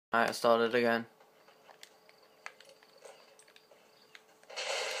Alright, I started again.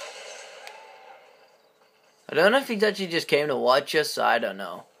 I don't know if he actually just came to watch us, so I don't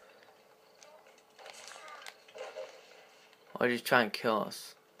know. Or just try and kill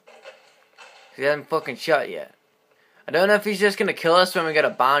us. He hasn't fucking shot yet. I don't know if he's just gonna kill us when we get a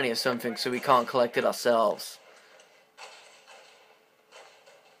bounty or something so we can't collect it ourselves.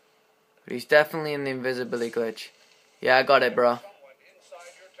 But he's definitely in the invisibility glitch. Yeah, I got it, bro.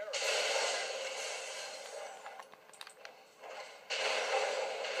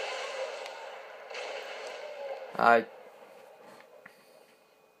 Alright.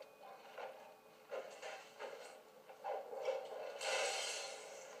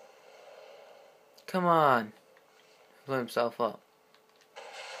 Come on. Blew himself up.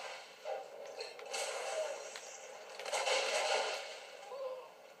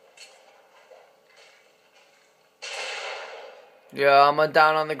 Yeah, I'm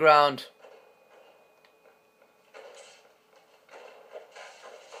down on the ground.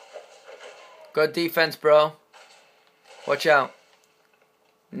 Good defense, bro. Watch out.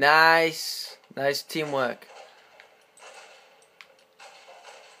 Nice. Nice teamwork.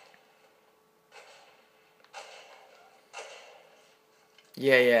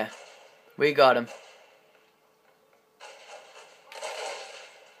 Yeah. We got him.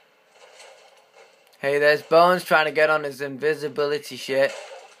 Hey, there's Bones trying to get on his invisibility shit.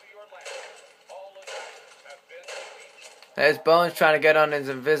 There's Bones trying to get on his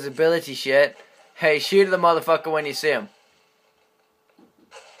invisibility shit. Hey, shoot the motherfucker when you see him.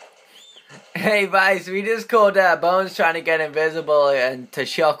 Hey, Vice, we just called Bones trying to get invisible and to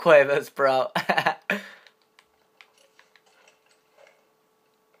shockwave us, bro.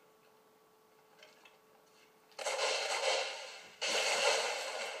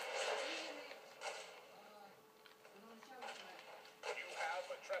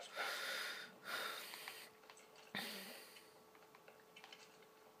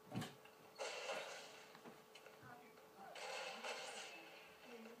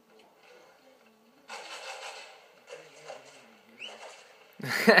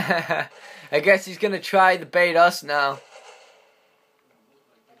 I guess he's gonna try to bait us now.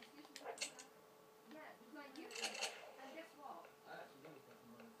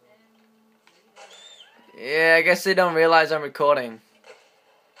 Yeah, I guess they don't realize I'm recording.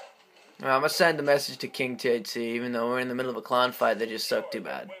 Well, I'm gonna send a message to King THC, even though we're in the middle of a clan fight. They just suck too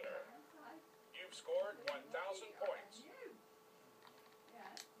bad. You've scored 1,000 points.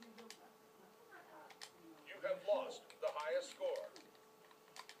 You have lost the highest score.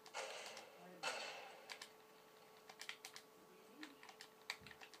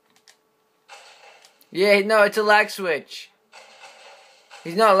 Yeah, no, it's a lag switch.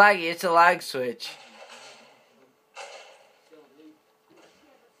 He's not laggy, it's a lag switch.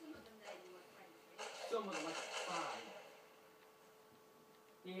 Some of them like 5.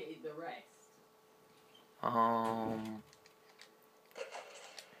 He hated the rest.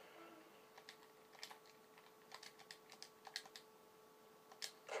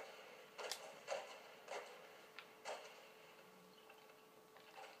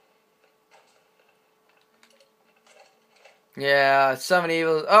 Yeah, summon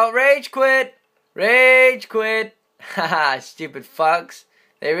evil. Oh, rage quit! Rage quit! Haha, stupid fucks.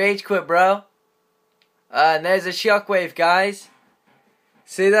 They rage quit, bro. And there's a shockwave, guys.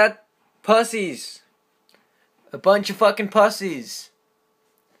 See that? Pussies. A bunch of fucking pussies.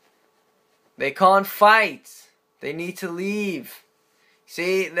 They can't fight. They need to leave.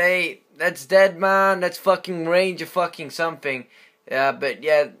 See, that's dead man. That's fucking range of fucking something. Yeah, but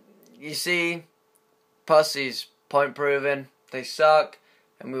yeah, you see, pussies. Point proven. They suck.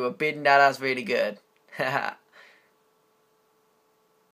 And we were beating that ass really good. Haha.